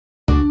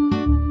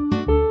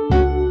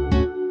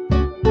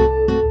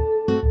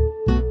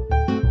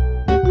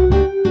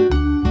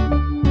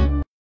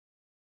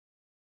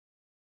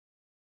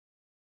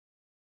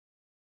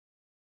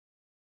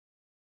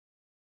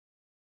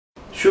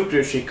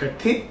সুপ্রিয়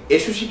শিক্ষার্থী,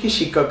 এসো শিখি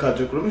শিক্ষা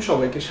কার্যক্রমে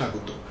সবাইকে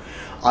স্বাগত।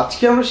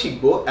 আজকে আমরা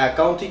শিখব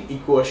অ্যাকাউন্টিং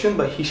ইকুয়েশন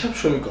বা হিসাব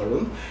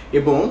সমীকরণ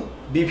এবং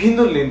বিভিন্ন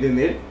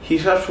লেনদেনের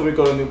হিসাব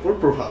সমীকরণের উপর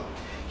প্রভাব।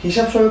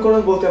 হিসাব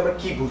সমীকরণ বলতে আমরা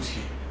কি বুঝি?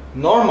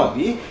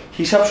 নরমালি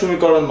হিসাব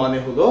সমীকরণ মানে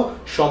হলো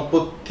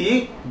সম্পত্তি,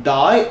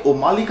 দায় ও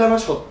মালিকানা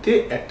সত্ত্বে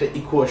একটা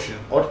ইকুয়েশন,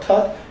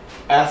 অর্থাৎ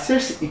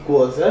assets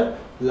equals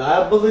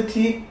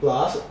liability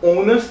plus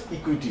owners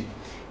equity.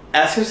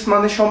 Assets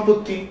মানে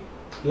সম্পত্তি,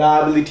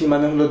 লায়াবিলিটি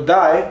মানে হলো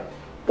দায়,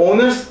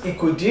 ওনার্স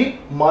ইকুইটি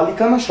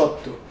মালিকানা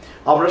সত্ত্ব।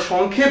 আমরা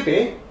সংক্ষেপে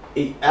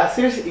এই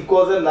assets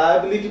equals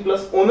liability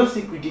plus owners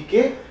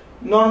ইকুইটিকে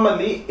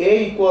normally এ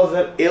ইকুয়ালস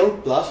এল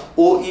প্লাস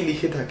ও ই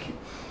লিখে থাকি।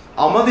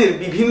 আমাদের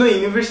বিভিন্ন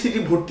ইউনিভার্সিটি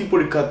ভর্তি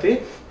পরীক্ষাতে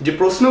যে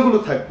প্রশ্নগুলো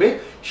থাকবে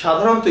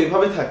সাধারণত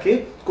এভাবে থাকে,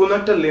 কোন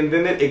একটা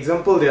লেনদেনের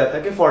এক্সাম্পল দেওয়া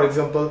থাকে। ফর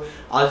এক্সাম্পল,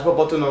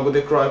 আসবাবপত্র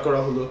নগদে ক্রয়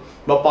করা হলো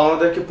বা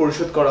পাওনাদারকে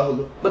পরিশোধ করা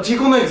হলো, বা যে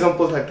কোনো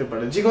এক্সাম্পল থাকতে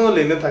পারে, যে কোনো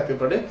লেনদেন থাকতে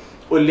পারে।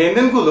 ওই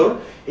লেনদেনগুলোর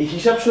এই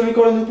হিসাব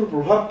সমীকরণের উপর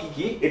প্রভাব কি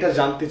কি এটা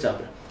জানতে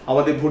চাবে।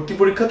 আমাদের ভর্তি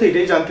পরীক্ষাতে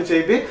এটাই জানতে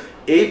চাইবে,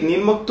 এই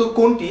নিম্নোক্ত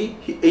কোনটি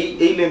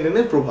এই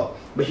লেনদেনের প্রভাব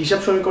বা হিসাব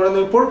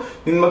সমীকরণের উপর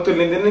নিম্নোক্ত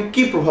লেনদেনের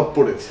কি প্রভাব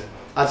পড়েছে।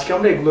 আজকে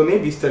আমরা এগুলো নিয়ে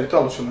বিস্তারিত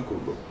আলোচনা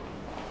করব।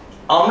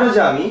 আমরা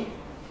জানি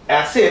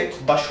অ্যাসেট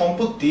বা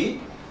সম্পত্তি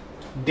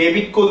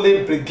ডেবিট করলে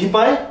বৃদ্ধি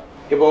পায়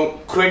এবং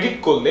ক্রেডিট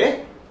করলে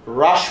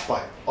হ্রাস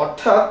পায়।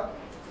 অর্থাৎ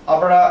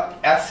আমরা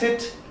অ্যাসেট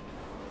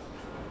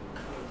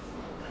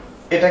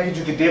এটাকে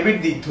যদি ডেবিট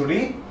দিক ধরি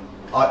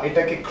আর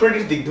এটাকে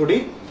ক্রেডিট দিক ধরি,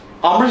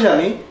 আমরা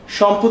জানি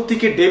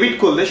সম্পত্তিকে ডেবিট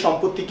করলে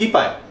সম্পত্তি কি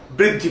পায়?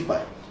 বৃদ্ধি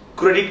পায়।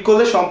 ক্রেডিট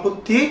করলে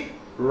সম্পত্তি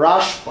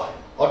হ্রাস পায়।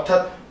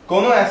 অর্থাৎ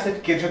কোন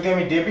অ্যাসেটকে যদি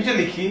আমি ডেবিটে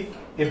লিখি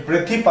এ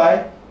বৃদ্ধি পায়,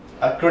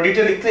 আর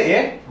ক্রেডিটে লিখলে এ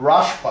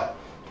হ্রাস পায়।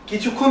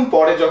 কিছুক্ষণ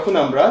পরে যখন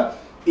আমরা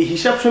এই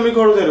হিসাব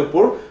সমীকরণের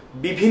উপর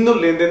বিভিন্ন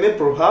লেনদেনের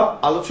প্রভাব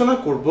আলোচনা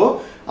করব,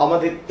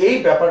 আমাদের এই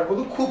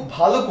ব্যাপারগুলো খুব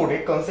ভালো করে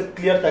কনসেপ্ট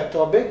ক্লিয়ার থাকতে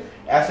হবে।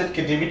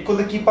 অ্যাসেটকে ডেবিট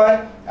করলে কি পায়,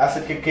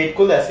 অ্যাসেটকে ক্রেডিট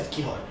করলে অ্যাসেট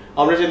কি হয়।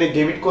 আমরা জানি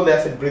ডেবিট করলে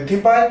অ্যাসেট বৃদ্ধি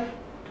পায়,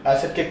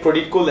 অ্যাসেটকে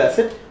ক্রেডিট করলে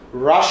অ্যাসেট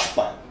হ্রাস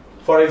পায়।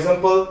 ফর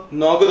এক্সাম্পল,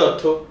 নগদ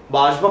অর্থ বা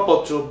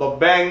আসবাবপত্র বা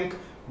ব্যাংক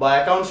বা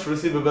অ্যাকাউন্টস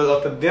রিসিভেবল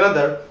অর্থাৎ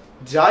দেনাদার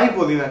যাই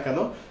বলি না কেন,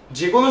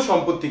 যে কোনো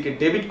সম্পত্তিকে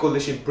ডেবিট করলে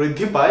সে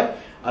বৃদ্ধি পায়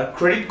আর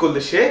ক্রেডিট করলে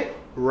সে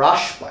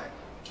হ্রাস পায়।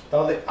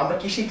 তাহলে আমরা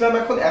কি শিখলাম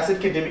এখন?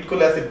 অ্যাসেটকে ডেবিট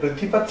করলে অ্যাসেট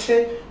বৃদ্ধি পাচ্ছে,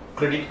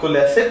 ক্রেডিট করলে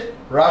অ্যাসেট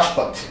হ্রাস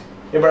পাচ্ছে।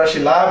 এবার আসি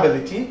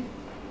লায়াবিলিটি।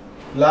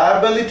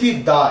 লায়াবিলিটি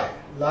দায়,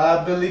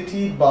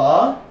 লায়াবিলিটি বা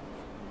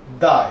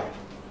দায়।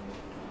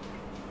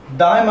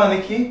 দায় মানে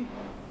কি?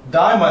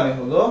 দায় মানে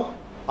হলো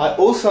I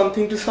owe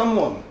something to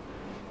someone.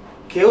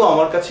 কেউ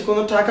আমার কাছে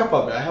কোনো টাকা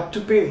পাবে, I have to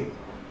pay him.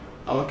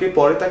 আমাকে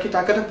পরে তাকে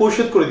টাকাটা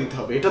পরিশোধ করে দিতে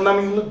হবে, এটার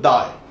নামই হলো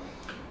দায়।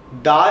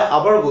 দায়,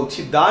 আবার বলছি,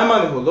 দায়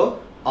মানে হলো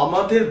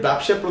আমাদের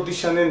ব্যবসা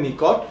প্রতিষ্ঠানের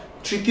নিকট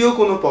তৃতীয়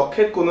কোনো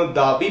পক্ষের কোনো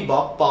দাবি বা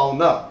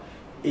পাওনা।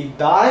 এই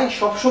দায়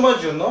সবসময়ের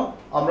জন্য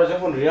আমরা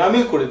যখন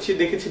রেয়ামিল করেছি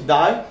দেখেছি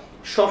দায়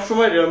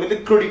সবসময় রেয়ামিলে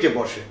ক্রেডিটে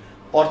বসে,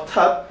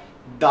 অর্থাৎ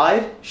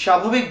দায়ের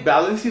স্বাভাবিক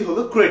ব্যালেন্সই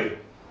হলো ক্রেডিট।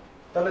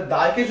 তাহলে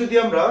দায়কে যদি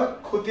আমরা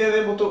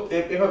খতিয়ানের মতো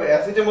এভাবে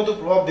অ্যাসেটের মতো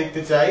প্রভাব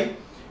দেখতে চাই,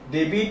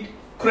 ডেবিট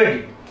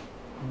ক্রেডিট,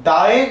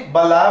 দায়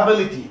বা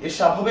লায়াবিলিটি এর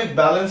স্বাভাবিক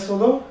ব্যালেন্স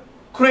হলো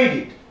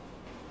ক্রেডিট,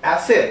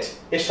 অ্যাসেট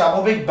এর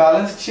স্বাভাবিক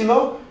ব্যালেন্স ছিল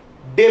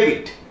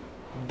ডেবিট,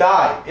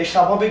 দায় এর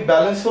স্বাভাবিক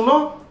ব্যালেন্স হলো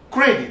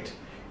ক্রেডিট।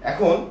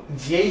 এখন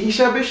যে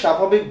হিসাবে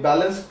স্বাভাবিক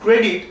ব্যালেন্স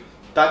ক্রেডিট,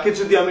 তাকে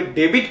যদি আমি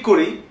ডেবিট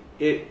করি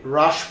এর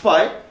হ্রাস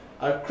পায়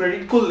আর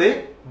ক্রেডিট করলে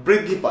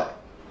বৃদ্ধি পায়।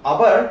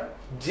 আবার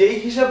যেই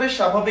হিসাবে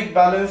স্বাভাবিক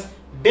ব্যালেন্স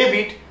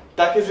ডেবিট,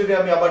 তাকে যদি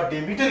আমি আবার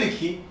ডেবিটে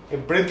লিখি এ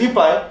বৃদ্ধি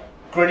পায়,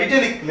 ক্রেডিটে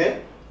লিখলে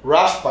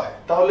হ্রাস পায়।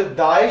 তাহলে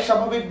দায়ের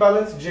স্বাভাবিক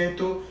ব্যালেন্স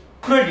যেহেতু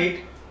ক্রেডিট,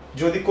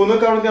 যদি কোনো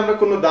কারণে আমরা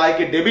কোনো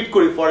দায়কে ডেবিট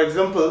করি, ফর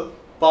এক্সাম্পল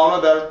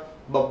পাওনাদার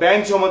বা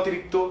ব্যাংক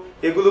জমাতিরিক্ত,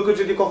 এগুলোকে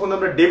যদি কখনো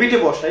আমরা ডেবিটে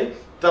বসাই,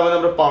 তার মানে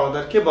আমরা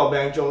পাওনাদারকে বা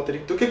ব্যাংক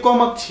জমাতিরিক্তকে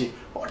কমাচ্ছি,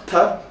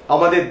 অর্থাৎ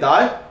আমাদের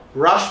দায়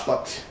হ্রাস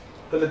পাচ্ছে।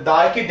 তাহলে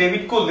দায়কে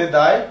ডেবিট করলে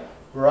দায়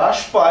হ্রাস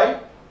পায়,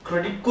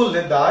 ক্রেডিট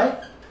করলে দায়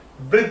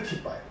বৃদ্ধি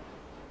পায়।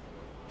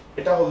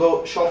 এটা হলো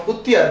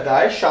সম্পত্তি আর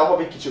দায়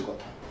স্বাভাবিক কিছু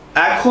কথা।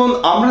 এখন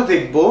আমরা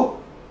দেখব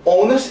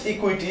ওনার্স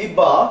ইকুইটি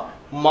বা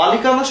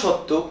মালিকানা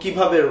সত্ত্ব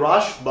কিভাবে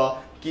হ্রাস বা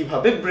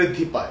কিভাবে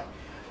বৃদ্ধি পায়।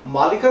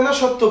 মালিকানা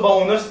সত্ত্ব বা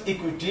ওনার্স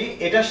ইকুইটি,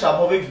 এটা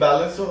স্বাভাবিক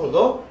ব্যালেন্স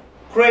হলো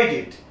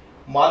ক্রেডিট।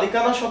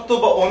 মালিকানা সত্ত্ব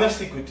বা ওনার্স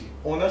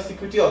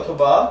ইকুইটি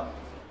অথবা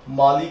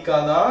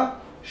মালিকানা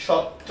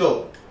সত্ত্ব,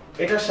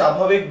 এটা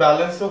স্বাভাবিক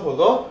ব্যালেন্স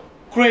হলো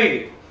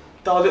ক্রেডিট।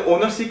 তাহলে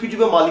ওনার্স ইকুইটি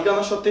বা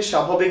মালিকানা সত্ত্বের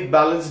স্বাভাবিক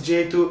ব্যালেন্স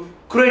যেহেতু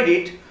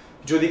ক্রেডিট,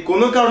 যদি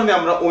কোনো কারণে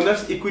আমরা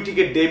ওনার্স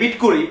ইকুইটিকে ডেবিট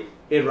করি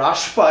এর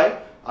হ্রাস পায়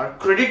আর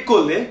ক্রেডিট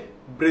করলে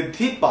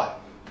বৃদ্ধি পায়।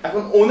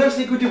 এখন ওনার্স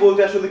ইকুইটি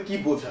বলতে আসলে কি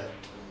বোঝায়?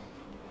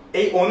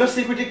 এই ওনার্স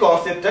ইকুইটি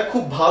কনসেপ্টটা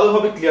খুব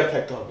ভালোভাবে ক্লিয়ার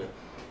থাকতে হবে।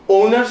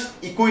 ওনার্স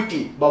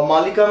ইকুইটি বা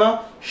মালিকানা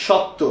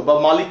সত্ত্ব বা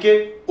মালিকের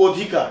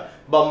অধিকার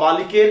বা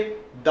মালিকের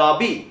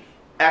দাবি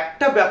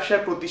একটা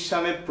ব্যবসায়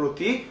প্রতিষ্ঠানের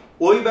প্রতি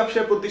ওই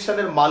ব্যবসায়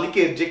প্রতিষ্ঠানের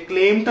মালিকের যে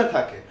ক্লেমটা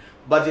থাকে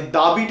বা যে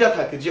দাবিটা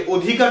থাকে, যে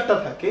অধিকারটা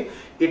থাকে,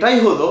 এটাই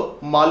হলো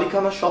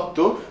মালিকানা সত্ত্ব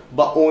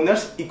বা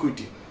ওনার্স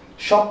ইকুইটি।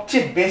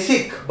 সবচেয়ে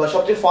বেসিক বা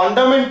সবচেয়ে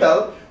ফান্ডামেন্টাল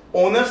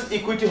ওনার্স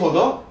ইকুইটি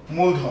হলো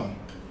মূলধন।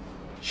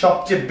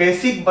 সবচেয়ে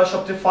বেসিক বা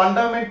সবচেয়ে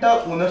ফান্ডামেন্টাল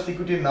ওনার্স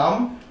ইকুইটির নাম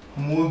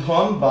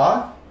মূলধন বা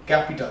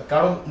ক্যাপিটাল।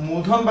 কারণ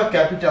মূলধন বা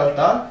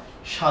ক্যাপিটালটা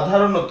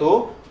সাধারণত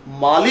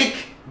মালিক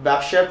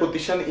ব্যবসায়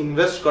প্রতিষ্ঠানে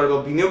ইনভেস্ট করে বা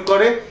বিনিয়োগ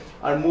করে,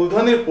 আর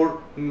মূলধনের উপর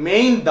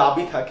মেইন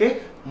দাবি থাকে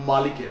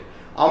মালিকের।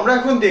 আমরা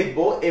এখন দেখব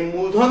এই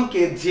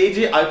মূলধনকে যে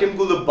যে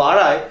আইটেমগুলো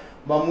বাড়ায়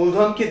বা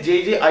মূলধনকে যে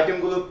যে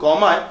আইটেমগুলো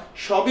কমায়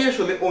সবই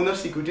আসলে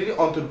ওনার্স ইকুইটির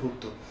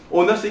অন্তর্ভুক্ত।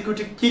 ওনার্স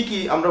ইকুইটি কি কি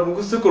আমরা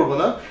মুখস্থ করব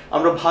না,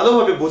 আমরা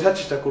ভালোভাবে বোঝার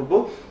চেষ্টা করব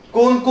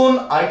কোন কোন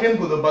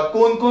আইটেমগুলো বা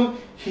কোন কোন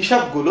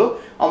হিসাবগুলো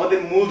আমাদের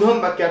মূলধন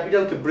বা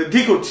ক্যাপিটালকে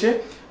বৃদ্ধি করছে,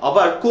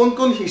 আবার কোন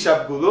কোন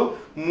হিসাবগুলো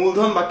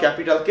মূলধন বা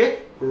ক্যাপিটালকে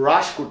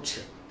হ্রাস করছে।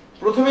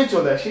 প্রথমেই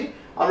চলে আসি,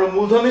 আমরা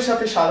মূলধনের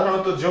সাথে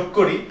সাধারণত যোগ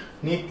করি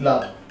নিট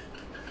লাভ।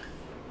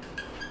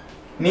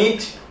 নিট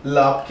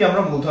লাভকে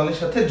আমরা মূলধনের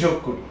সাথে যোগ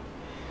করি।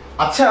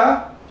 আচ্ছা,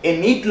 এই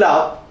নিট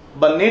লাভ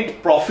বা নেট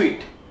প্রফিট,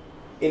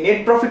 এই নেট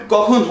প্রফিট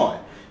কখন হয়?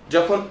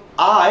 যখন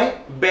আয়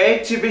ব্যয়ের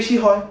চেয়ে বেশি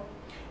হয়।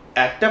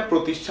 একটা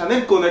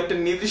প্রতিষ্ঠানের কোন একটা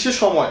নির্দিষ্ট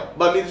সময়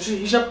বা নির্দিষ্ট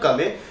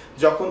হিসাবকালে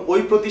যখন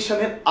ওই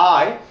প্রতিষ্ঠানের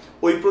আয়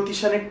ওই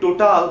প্রতিষ্ঠানের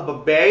টোটাল বা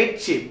ব্যয়ের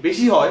চেয়ে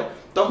বেশি হয়,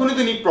 তখনই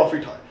তো নিট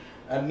প্রফিট হয়।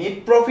 আর নিট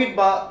প্রফিট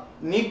বা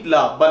নিট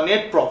লাভ বা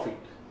নেট প্রফিট,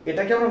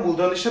 এটাকে আমরা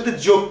মূলধনের সাথে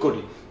যোগ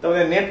করি।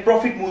 তাহলে নেট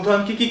প্রফিট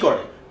মূলধনকে কি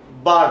করে?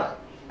 বাড়ায়।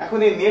 এখন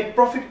এই নেট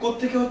প্রফিট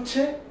কোত্থেকে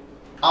হচ্ছে?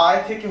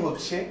 আয় থেকে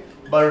হচ্ছে,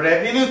 বা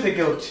রেভিনিউ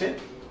থেকে হচ্ছে,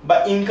 বা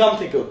ইনকাম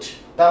থেকে হচ্ছে।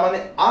 তার মানে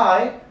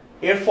আয়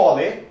এর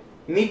ফলে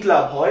নিট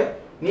লাভ হয়,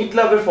 নিট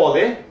লাভের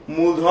ফলে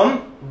মূলধন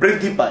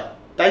বৃদ্ধি পায়,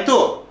 তাই তো?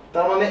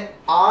 তার মানে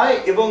আয়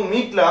এবং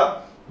নিট লাভ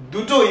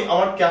দুটোই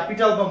আমার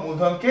ক্যাপিটাল বা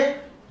মূলধনকে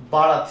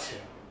বাড়াচ্ছে,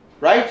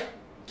 রাইট?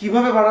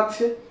 কিভাবে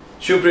বাড়াচ্ছে?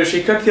 সুপ্রিয়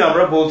শিক্ষার্থী,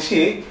 আমরা বলছি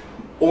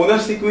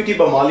ওনার্স ইকুইটি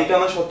বা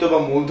মালিকানা সত্ত্ব বা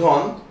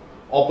মূলধন,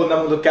 অপর নাম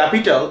হলো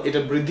ক্যাপিটাল, এটা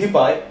বৃদ্ধি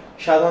পায়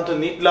সাধারণত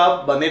নিট লাভ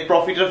বা নেট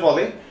প্রফিটের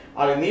ফলে।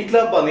 আর নিট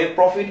লাভ বা নেট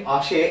প্রফিট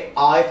আসে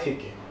আয়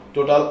থেকে।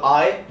 টোটাল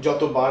আয়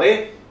যত বাড়ে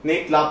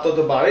নেট লাভ তত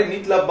বাড়ে।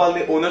 নিট লাভ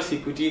বাড়লে owners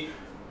equity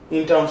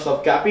in terms of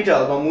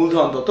capital বা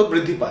মূলধন তত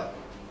বৃদ্ধি পায়।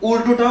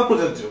 উল্টোটাও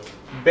প্রযোজ্য।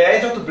 ব্যয়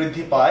যত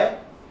বৃদ্ধি পায়,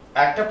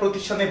 একটা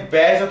প্রতিষ্ঠানে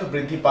ব্যয় যত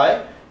বৃদ্ধি পায়,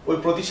 ওই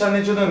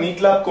প্রতিষ্ঠানের জন্য নিট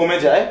লাভ কমে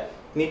যায়।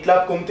 নিট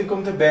লাভ কমতে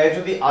কমতে ব্যয়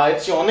যদি আয়ের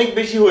চেয়ে অনেক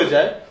বেশি হয়ে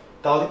যায়,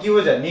 তাহলে কি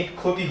হয়ে যায়? নিট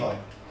ক্ষতি হয়।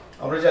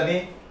 আমরা জানি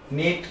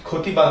নেট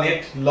ক্ষতি বা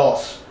net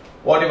loss,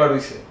 what ever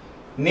we say.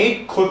 Net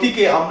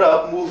ক্ষতিকে আমরা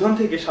মূলধন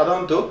থেকে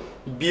সাধারণত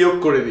বিয়োগ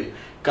করে দিই।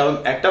 কারণ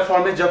একটা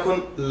ফার্মের যখন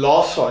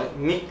লস হয়,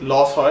 নেট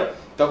লস হয়,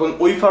 তখন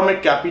ওই ফার্মের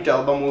ক্যাপিটাল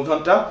বা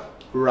মূলধনটা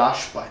হ্রাস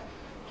পায়।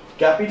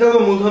 ক্যাপিটাল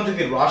বা মূলধন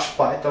যদি হ্রাস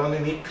পায়, তাহলে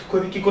নেট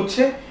ক্ষতি কি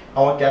করছে?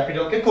 আমার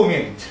ক্যাপিটালকে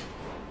কমিয়ে দিচ্ছে,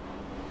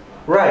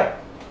 রাইট?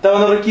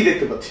 তাহলে আমরা কি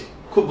দেখতে পাচ্ছি?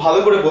 খুব ভালো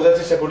করে বোঝার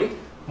চেষ্টা করি।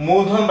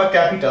 মূলধন বা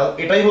ক্যাপিটাল,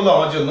 এটাই হলো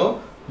আমার জন্য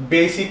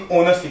বেসিক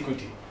ওনার্স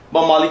ইকুইটি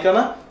বা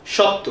মালিকানা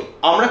সত্ত্ব।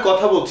 আমরা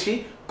কথা বলছি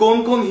কোন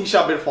কোন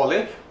হিসাবের ফলে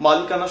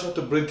মালিকানা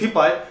সত্ত্ব বৃদ্ধি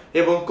পায়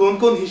এবং কোন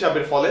কোন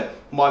হিসাবের ফলে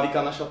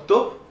মালিকানা সত্ত্ব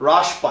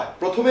হ্রাস পায়।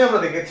 প্রথমে আমরা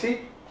দেখেছি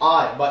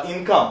আয় বা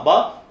ইনকাম বা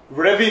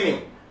রেভিনিউ।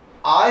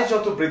 আয়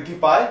যত বৃদ্ধি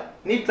পায়,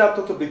 নিট লাভ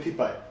তত বৃদ্ধি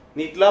পায়।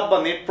 নিট লাভ বা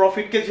নেট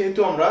প্রফিটকে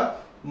যেহেতু আমরা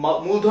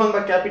মূলধন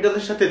বা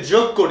ক্যাপিটালের সাথে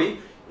যোগ করি,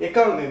 এ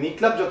কারণে নিট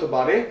লাভ যত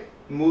বাড়ে,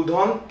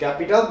 মূলধন,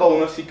 ক্যাপিটাল বা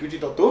ওনার্স ইকুইটি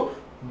তত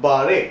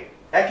বাড়ে।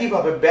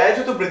 একইভাবে ব্যয়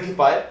যত বৃদ্ধি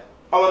পায়,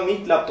 আমার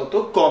নিট লাভ তত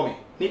কমে।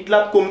 নিট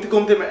লাভ কমতে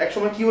কমতে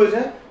একসময় কি হয়ে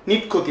যায়?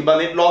 নিট ক্ষতি বা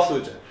নেট লস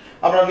হয়ে যায়।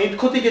 আমরা নিট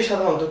ক্ষতিকে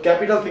সাধারণত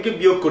ক্যাপিটাল থেকে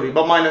বিয়োগ করি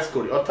বা মাইনাস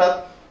করি, অর্থাৎ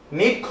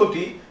নিট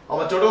ক্ষতি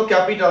আমার টোটাল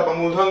ক্যাপিটাল বা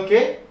মূলধনকে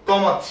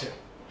কমাচ্ছে।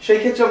 সেই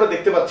ক্ষেত্রে আমরা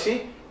দেখতে পাচ্ছি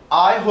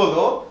আয়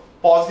হলো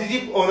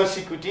পজিটিভ ওনার্স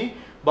ইকুইটি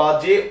বা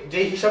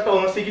যে হিসাবটা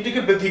ওনার্স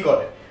ইকুইটিকে বৃদ্ধি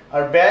করে,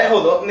 আর ব্যয়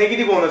হলো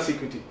নেগেটিভ ওনার্স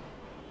ইকুইটি,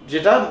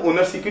 যেটা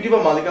ওনার্স ইকুইটি বা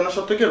মালিকানা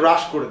সত্ত্বকে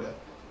হ্রাস করে দেয়।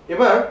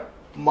 এবার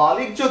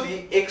মালিক যদি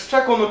এক্সট্রা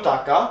কোনো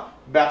টাকা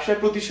ব্যবসায়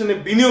প্রতিষ্ঠানে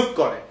বিনিয়োগ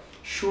করে,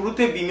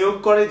 শুরুতে বিনিয়োগ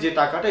করে যে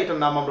টাকাটা, এটার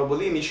নাম আমরা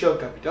বলি ইনিশিয়াল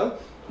ক্যাপিটাল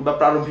বা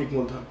প্রারম্ভিক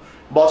মূলধন।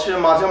 বছরের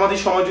মাঝামাঝি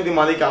সময় যদি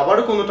মালিক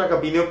আবারও কোনো টাকা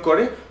বিনিয়োগ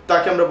করে,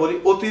 তাকে আমরা বলি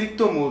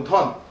অতিরিক্ত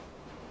মূলধন,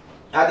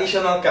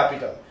 অ্যাডিশনাল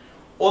ক্যাপিটাল।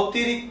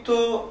 অতিরিক্ত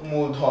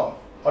মূলধন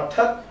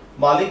অর্থাৎ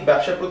মালিক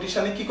ব্যবসা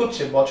প্রতিষ্ঠানে কি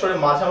করছে? বছরের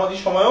মাঝামাঝি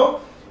সময়েও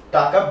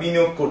টাকা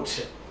বিনিয়োগ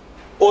করছে।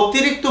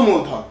 অতিরিক্ত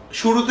মূলধন,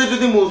 শুরুতে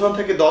যদি মূলধন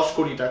থাকে 10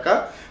 কোটি টাকা,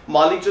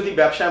 মালিক যদি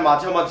ব্যবসায়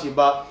মাঝামাঝি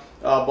বা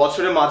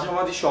বছরের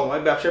মাঝামাঝি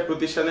সময় ব্যবসায়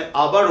প্রতিষ্ঠানে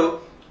আবারও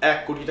 1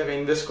 কোটি টাকা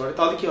ইনভেস্ট করে,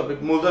 তাহলে কি হবে?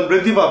 মূলধন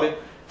বৃদ্ধি পাবে।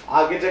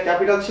 আগে যে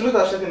ক্যাপিটাল ছিল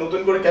তার সাথে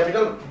নতুন করে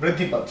ক্যাপিটাল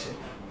বৃদ্ধি পাচ্ছে,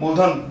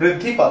 মূলধন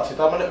বৃদ্ধি পাচ্ছে।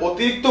 তার মানে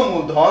অতিরিক্ত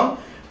মূলধন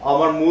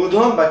আমার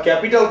মূলধন বা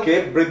ক্যাপিটালকে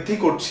বৃদ্ধি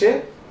করছে,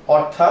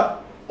 অর্থাৎ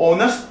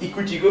ওনার্স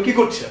ইকুইটিকে কি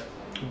করছে?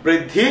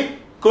 বৃদ্ধি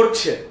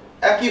করছে।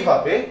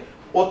 একইভাবে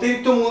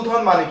অতিরিক্ত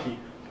মূলধন মানে কি?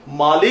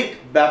 মালিক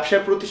ব্যবসা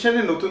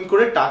প্রতিষ্ঠানে নতুন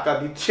করে টাকা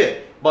দিচ্ছে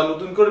বা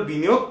নতুন করে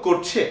বিনিয়োগ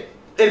করছে।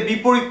 এর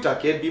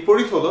বিপরীতটাকে, এর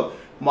বিপরীত হলো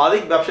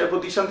মালিক ব্যবসা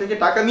প্রতিষ্ঠান থেকে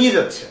টাকা নিয়ে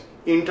যাচ্ছে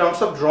ইন টার্মস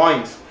অফ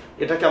ড্রয়িংস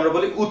এটাকে আমরা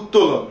বলি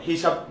উত্তোলন।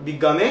 হিসাব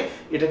বিজ্ঞানে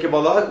এটাকে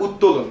বলা হয়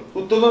উত্তোলন।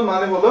 উত্তোলন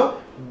মানে হলো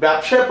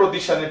ব্যবসায়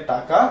প্রতিষ্ঠানের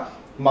টাকা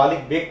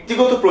মালিক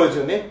ব্যক্তিগত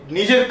প্রয়োজনে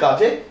নিজের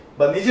কাজে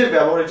বা নিজের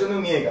ব্যবহারের জন্য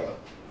নিয়ে গেল।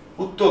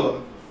 উত্তোলন,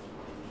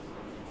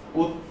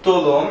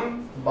 উত্তোলন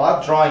বা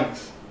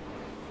ড্রয়িংস।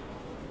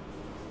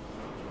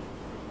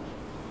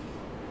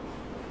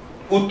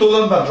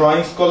 উত্তোলন বা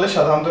ড্রয়িংস করলে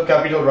সাধারণত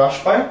ক্যাপিটাল হ্রাস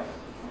পায়,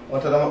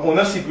 অর্থাৎ আমার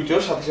ওনার্স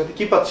ইকুইটির সাথে সাথে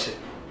কি পাচ্ছে,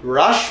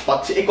 হ্রাস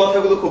পাচ্ছে। এই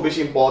কথাগুলো খুব বেশি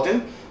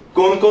ইম্পর্টেন্ট।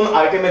 কোন কোন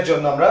আইটেমের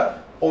জন্য আমরা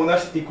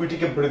ওনার্স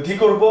ইকুইটিকে বৃদ্ধি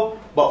করব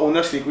বা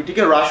ওনার্স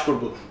ইকুইটিকে হ্রাস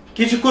করব।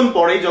 কিছুক্ষণ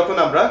পরেই যখন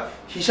আমরা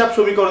হিসাব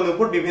সমীকরণের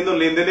উপর বিভিন্ন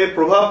লেনদেনের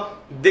প্রভাব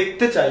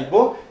দেখতে চাইবো,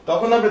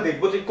 তখন আমরা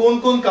দেখবো যে কোন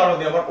কোন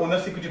কারণে আমার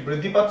ওনার্স ইকুইটি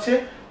বৃদ্ধি পাচ্ছে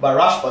বা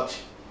হ্রাস পাচ্ছে।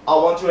 I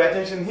want your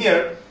attention here.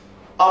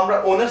 আমরা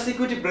ওনার্স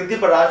ইকুইটি বৃদ্ধি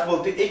বা হ্রাস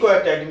বলতে এই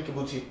কয়েকটা আইটেমকে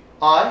বুঝি।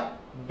 আয়,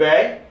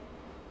 ব্যয়,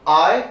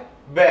 আয়,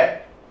 ব্যয়।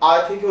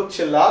 আয় থেকে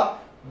হচ্ছে লাভ,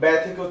 ব্যয়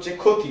থেকে হচ্ছে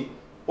ক্ষতি,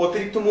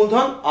 অতিরিক্ত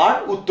মূলধন আর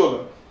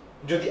উত্তোলন।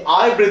 যদি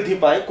আয় বৃদ্ধি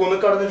পায়, কোনো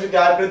কারণে যদি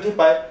আয় বৃদ্ধি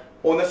পায়,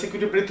 ওনার্স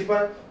ইকুইটি বৃদ্ধি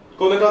পায়।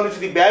 কোনো কারণে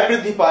যদি ব্যয়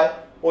বৃদ্ধি পায়,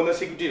 ওনার্স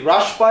ইকুইটি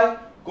হ্রাস পায়।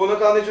 কোনো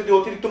কারণে যদি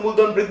অতিরিক্ত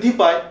মূলধন বৃদ্ধি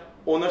পায়,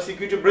 ওনার্স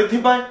ইকুইটি বৃদ্ধি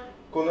পায়।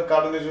 কোনো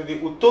কারণে যদি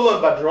উত্তোলন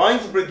বা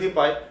ড্রয়িংস বৃদ্ধি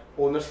পায়,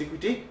 ওনার্স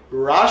ইকুইটি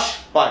হ্রাস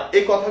পায়।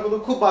 এই কথাগুলো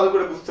খুব ভালো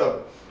করে বুঝতে হবে।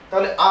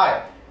 তাহলে আয়,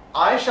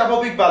 আয়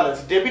স্বাভাবিক ব্যালেন্স,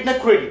 ডেবিট না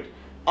ক্রেডিট?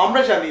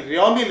 আমরা জানি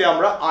রেওয়া মিলে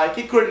আমরা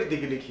আয়কে ক্রেডিট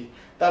দিকে লিখি,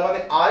 তার মানে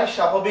আয়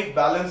স্বাভাবিক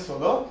ব্যালেন্স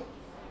হলো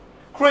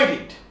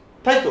ক্রেডিট,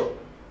 তাই তো?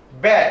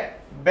 ব্যয়,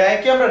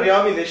 ব্যয়কে আমরা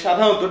রেওয়া মিলে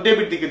সাধারণত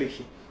ডেবিট দিকে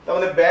লিখি, তার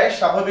মানে ব্যয়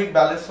স্বাভাবিক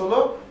ব্যালেন্স হলো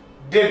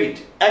ডেবিট।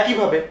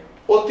 একইভাবে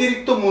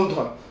অতিরিক্ত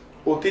মূলধন,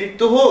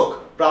 অতিরিক্ত হোক,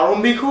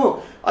 প্রারম্ভিক হোক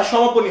আর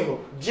সমাপনী হোক,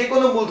 যে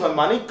কোনো মূলধন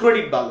মানে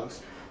ক্রেডিট ব্যালেন্স।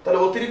 তাহলে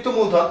অতিরিক্ত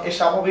মূলধন এর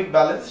স্বাভাবিক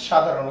ব্যালেন্স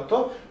সাধারণত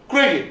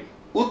ক্রেডিট।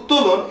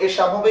 উত্তোলন এর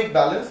স্বাভাবিক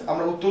ব্যালেন্স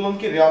আমরা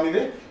উত্তোলনকে রেওয়া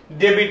মিলে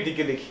ডেবিট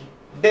দিকে লিখি,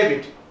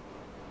 ডেবিট।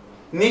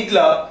 নিট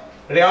লাভ,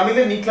 রেওয়া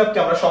মিলে নিট লাভকে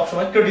আমরা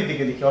সবসময় ক্রেডিট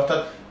দিকে লিখি,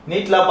 অর্থাৎ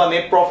নিট লাভ বা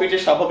নেট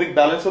প্রফিটের স্বাভাবিক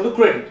ব্যালেন্স হলো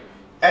ক্রেডিট।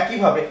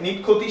 একইভাবে নিট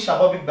ক্ষতি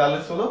স্বাভাবিক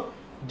ব্যালেন্স হলো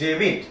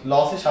ডেবিট,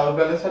 লসের স্বাভাবিক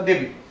ব্যালেন্স হলো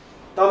ডেবিট।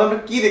 তাহলে আমরা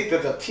কি দেখতে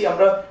চাচ্ছি?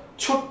 আমরা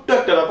ছোট্ট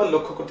একটা ব্যাপার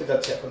লক্ষ্য করতে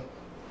যাচ্ছি এখন।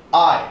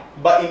 আয়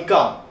বা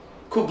ইনকাম,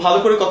 খুব ভালো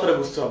করে কথাটা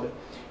বুঝতে হবে।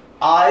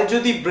 আয়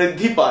যদি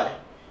বৃদ্ধি পায়,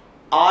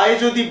 আয়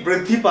যদি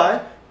বৃদ্ধি পায়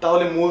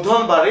তাহলে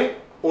মূলধন বাড়ে,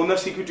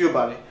 ওনার্স ইকুইটিও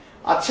বাড়ে।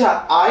 আচ্ছা,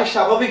 আয়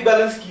স্বাভাবিক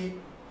ব্যালেন্স কি?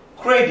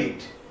 ক্রেডিট।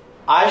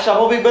 আয়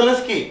স্বাভাবিক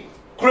ব্যালেন্স কি?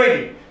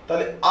 ক্রেডিট।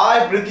 তাহলে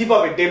আয় বৃদ্ধি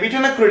পাবে ডেবিটে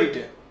না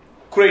ক্রেডিটে?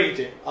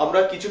 ক্রেডিটে। আমরা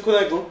কিছুক্ষণ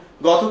আগে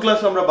গত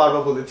ক্লাসে আমরা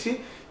বারবার বলেছি,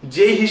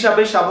 যে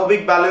হিসাবে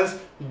স্বাভাবিক ব্যালেন্স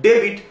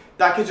ডেবিট,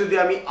 তাকে যদি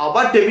আমি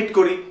আবার ডেবিট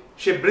করি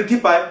সে বৃদ্ধি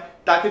পায়,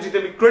 তাকে যদি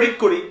আমি ক্রেডিট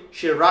করি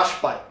সে হ্রাস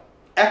পায়।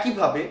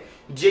 একইভাবে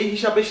যে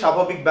হিসাবে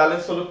স্বাভাবিক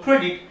ব্যালেন্স হলো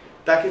ক্রেডিট,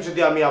 তাকে যদি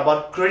আমি আবার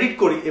ক্রেডিট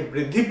করি এ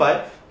বৃদ্ধি পায়,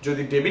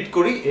 যদি ডেবিট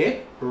করি এ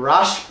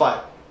হ্রাস পায়।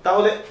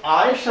 তাহলে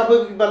আয়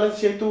স্বাভাবিক ব্যালেন্স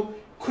যেহেতু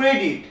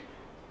ক্রেডিট,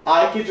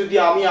 আয়কে যদি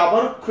আমি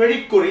আবার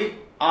ক্রেডিট করি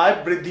আয়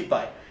বৃদ্ধি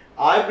পায়।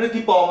 আয়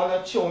বৃদ্ধি পাওয়া মানে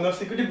হচ্ছে ওনার্স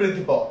ইকুইটি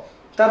বৃদ্ধি পাওয়া।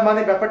 তার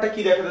মানে ব্যাপারটা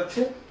কি দেখা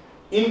যাচ্ছে?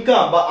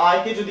 ইনকাম বা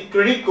আয়কে যদি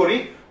ক্রেডিট করি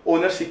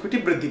ওনার্স ইকুইটি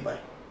বৃদ্ধি পায়।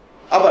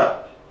 আবার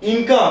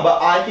ইনকাম বা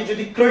আয়কে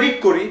যদি ক্রেডিট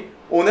করি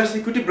ওনার্স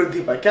ইকুইটি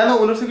বৃদ্ধি পায়। কেন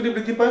ওনার্স ইকুইটি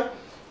বৃদ্ধি পায়?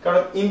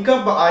 কারণ ইনকাম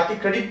বা আয়কে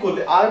ক্রেডিট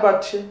করলে আয়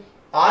বাড়ছে।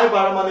 আয়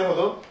বাড়া মানে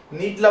হলো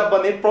নিট লাভ বা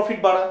নেট প্রফিট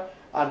বাড়া,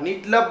 আর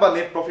নিট লাভ বা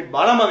নেট প্রফিট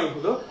বাড়া মানে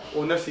হলো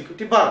ওনার্স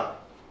ইকুইটি বাড়া।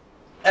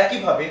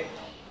 একইভাবে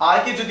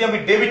আয়কে যদি আমি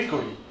ডেবিট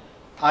করি,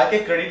 আয়কে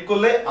ক্রেডিট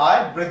করলে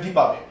আয় বৃদ্ধি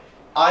পাবে।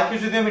 আয়কে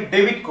যদি আমি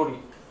ডেবিট করি,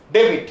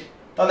 ডেবিট,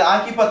 তাহলে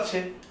আয় কি পাচ্ছে?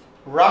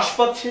 হ্রাস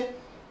পাচ্ছে।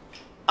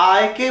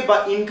 আয়কে বা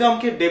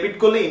ইনকামকে ডেবিট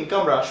করলে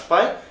ইনকাম হ্রাস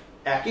পায়,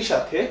 একই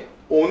সাথে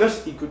ওনার্স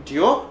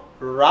ইকুইটিও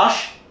হ্রাস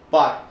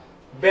পায়।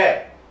 ব্যয়,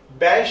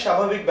 ব্যয়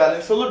স্বাভাবিক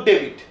ব্যালেন্স হলো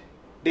ডেবিট,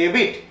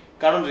 ডেবিট,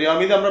 কারণ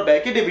রেওয়ামিতে আমরা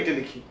ব্যয়কে ডেবিটে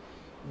লিখি।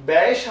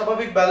 ব্যয়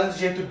স্বাভাবিক ব্যালেন্স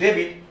যেহেতু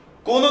ডেবিট,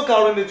 কোনো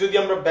কারণে যদি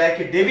আমরা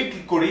ব্যয়কে ডেবিট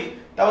করি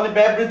তাহলে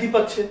ব্যয় বৃদ্ধি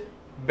পাচ্ছে।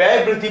 ব্যয়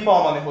বৃদ্ধি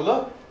পাওয়া মানে হলো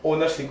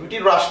ওনার্স ইকুইটি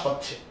হ্রাস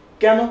পাচ্ছে।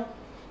 কেন?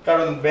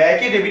 কারণ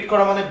ব্যয়কে ডেবিট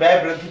করা মানে ব্যয়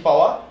বৃদ্ধি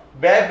পাওয়া,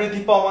 ব্যয়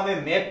বৃদ্ধি পাওয়া মানে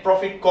নেট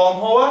প্রফিট কম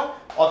হওয়া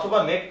অথবা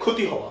নেট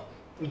ক্ষতি হওয়া।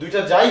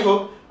 দুইটা যাই হোক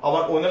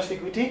আমার ওনার্স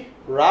ইকুইটি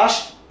হ্রাস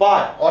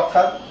পায়।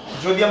 অর্থাৎ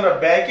যদি আমরা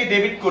ব্যয়কে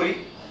ডেবিট করি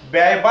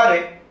ব্যয় বাড়ে,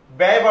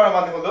 ব্যয় বাড়া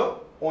মানে হলো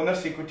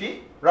ওনার্স ইকুইটি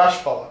হ্রাস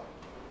পাওয়া।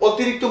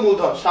 অতিরিক্ত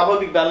মূলধন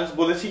স্বাভাবিক ব্যালেন্স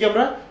বলেছি কি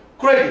আমরা?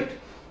 ক্রেডিট।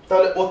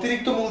 তাহলে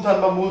অতিরিক্ত মূলধন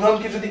বা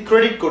মূলধনকে যদি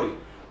ক্রেডিট করি,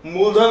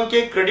 মূলধনকে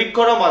ক্রেডিট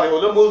করা মানে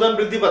হলো মূলধন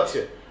বৃদ্ধি পাচ্ছে।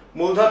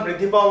 মূলধন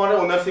বৃদ্ধি পাওয়া মানে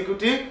ওনার্স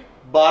ইকুইটি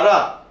বাড়া।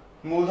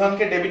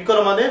 মূলধনকে ডেবিট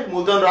করা মানে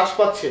মূলধন হ্রাস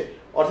পাচ্ছে,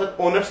 অর্থাৎ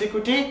ওনার্স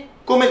ইকুইটি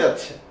কমে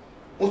যাচ্ছে।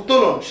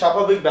 উত্তোলন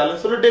স্বাভাবিক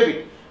ব্যালেন্স হলো ডেবিট।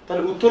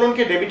 তাহলে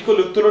উত্তোলনকে ডেবিট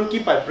করলে উত্তোলন কি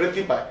পায়?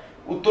 বৃদ্ধি পায়।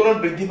 উত্তোলন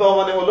বৃদ্ধি পাওয়া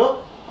মানে হলো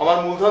আমার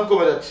মূলধন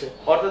কমে যাচ্ছে,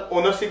 অর্থাৎ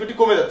ওনার্স ইকুইটি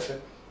কমে যাচ্ছে।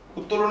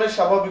 উত্তোলনের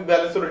স্বাভাবিক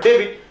ব্যালেন্স হলো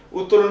ডেবিট।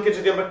 উত্তোলনকে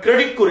যদি আমরা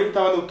ক্রেডিট করি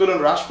তাহলে উত্তোলন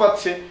হ্রাস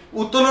পাচ্ছে।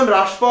 উত্তোলন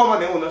হ্রাস পাওয়া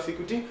মানে ওনার্স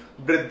ইকুইটি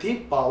বৃদ্ধি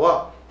পাওয়া।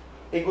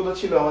 এগুলো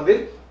ছিল আমাদের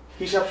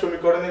হিসাব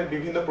সমীকরণের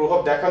বিভিন্ন প্রভাব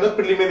দেখানোর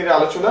প্রিলিমিনারি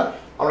আলোচনা।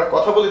 আমরা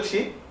কথা বলেছি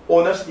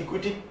ওনার্স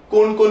ইকুইটি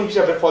কোন কোন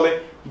হিসাবের ফলে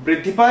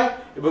বৃদ্ধি পায়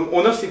এবং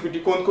ওনার্স ইকুইটি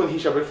কোন কোন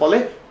হিসাবের ফলে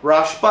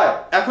হ্রাস পায়।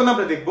 এখন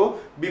আমরা দেখব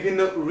বিভিন্ন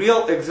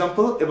রিয়েল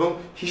এক্সাম্পল এবং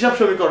হিসাব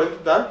সমীকরণ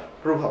তার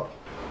প্রভাব।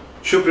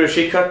 সুপ্রিয়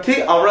শিক্ষার্থী,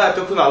 আমরা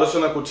এতক্ষণ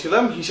আলোচনা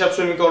করছিলাম হিসাব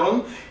সমীকরণ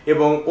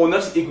এবং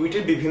ওনার্স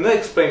ইকুইটির বিভিন্ন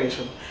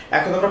এক্সপ্লেনেশন।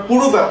 এখন আমরা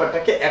পুরো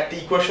ব্যাপারটাকে একটা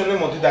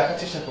ইকুয়েশনের মধ্যে দেখার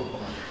চেষ্টা করব।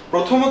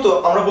 প্রথমত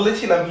আমরা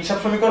বলেছিলাম হিসাব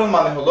সমীকরণ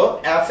মানে হলো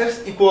অ্যাসেটস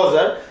ইকুয়ালস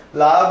আর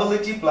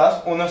লায়াবিলিটি প্লাস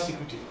ওনার্স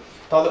ইকুইটি।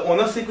 তাহলে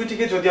ওনার্স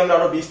ইকুইটিকে যদি আমরা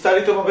আরো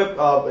বিস্তারিতভাবে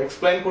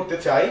এক্সপ্লেইন করতে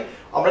চাই,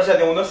 আমরা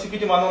জানি ওনার্স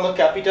ইকুইটি মানে হলো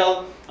ক্যাপিটাল,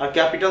 আর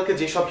ক্যাপিটালকে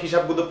যেসব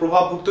হিসাবগুলো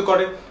প্রভাবভুক্ত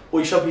করে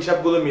ওই সব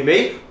হিসাবগুলো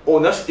মিলেই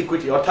ওনার্স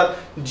ইকুইটি। অর্থাৎ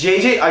যে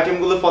যে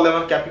আইটেমগুলোর ফলে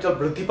আমার ক্যাপিটাল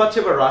বৃদ্ধি পাচ্ছে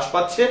বা হ্রাস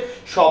পাচ্ছে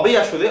সবই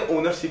আসলে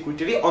ওনার্স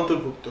ইকুইটিরই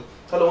অন্তর্ভুক্ত।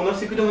 তাহলে ওনার্স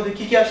ইকুইটির মধ্যে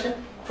কি কি আসে?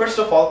 ফার্স্ট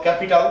অফ অল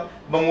ক্যাপিটাল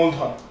বা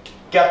মূলধন।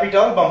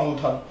 ক্যাপিটাল বা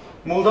মূলধন,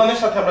 মূলধনের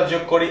সাথে আমরা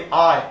যোগ করি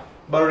আয়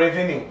বা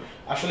রেভিনিউ।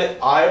 আসলে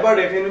আয় বা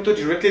রেভিনিউ তো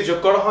ডিরেক্টলি যোগ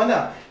করা হয় না,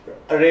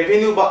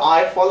 রেভিনিউ বা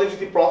আয়ের ফলে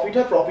যদি প্রফিট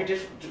হয়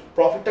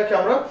প্রফিটটাকে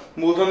আমরা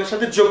মূলধনের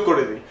সাথে যোগ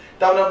করে দিই।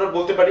 তাহলে আমরা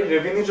বলতে পারি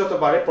রেভিনিউ যত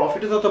বাড়ে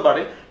প্রফিটও তত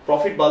বাড়ে,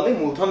 প্রফিট বাড়লে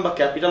মূলধন বা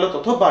ক্যাপিটালও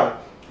তত বাড়ে।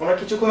 আমরা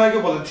কিছুক্ষণ আগে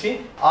বলেছি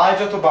আয়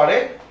যত বাড়ে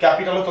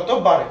ক্যাপিটালও তত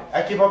বাড়ে।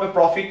 একইভাবে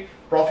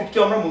প্রফিটকে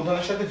আমরা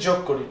মূলধনের সাথে যোগ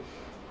করি,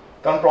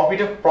 কারণ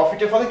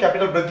প্রফিটের ফলে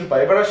ক্যাপিটাল বৃদ্ধি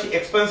পায়। এবার আসি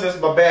এক্সপেন্সেস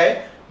বা ব্যয়।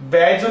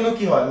 ব্যয়ের জন্য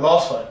কি হয়?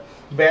 লস হয়।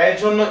 ব্যয়ের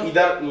জন্য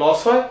ইদার লস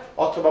হয়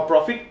অথবা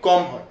প্রফিট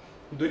কম হয়,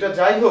 দুইটা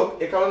যাই হোক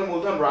এ কারণে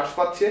মূলধন হ্রাস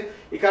পাচ্ছে।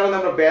 এই কারণে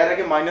আমরা ব্যয়ের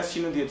আগে মাইনাস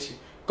চিহ্ন দিয়েছি।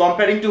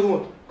 Comparing two hmm?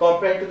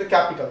 Comparing to the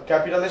capital.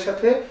 ক্যাপিটালের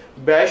সাথে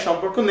ব্যয়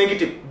সম্পর্ক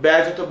নেগেটিভ,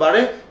 ব্যয় যত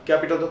বাড়ে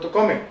ক্যাপিটাল তত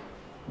কমে।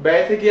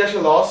 ব্যয় থেকে আসে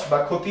লস বা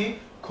ক্ষতি,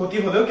 ক্ষতি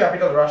হলেও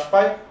ক্যাপিটাল হ্রাস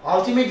পায়।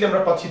 আলটিমেটলি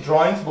আমরা পাচ্ছি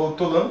ড্রয়িংস বা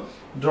উত্তোলন।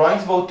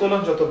 ড্রয়িংস বা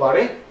উত্তোলন যত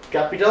বাড়ে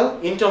capital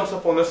in terms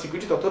of owners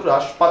equity তত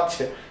হ্রাস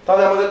পাচ্ছে।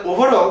 তাহলে আমাদের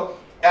overall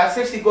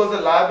assets equals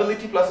the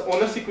liability plus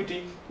owner's equity.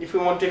 If we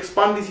want to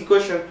expand this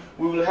equation,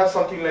 we will have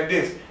something like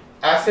this: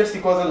 assets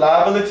equals the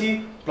liability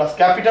plus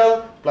capital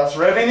plus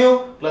revenue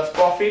plus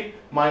profit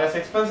minus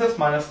expenses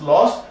minus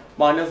loss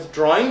minus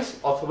drawings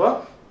অথবা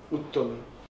উত্তোলন।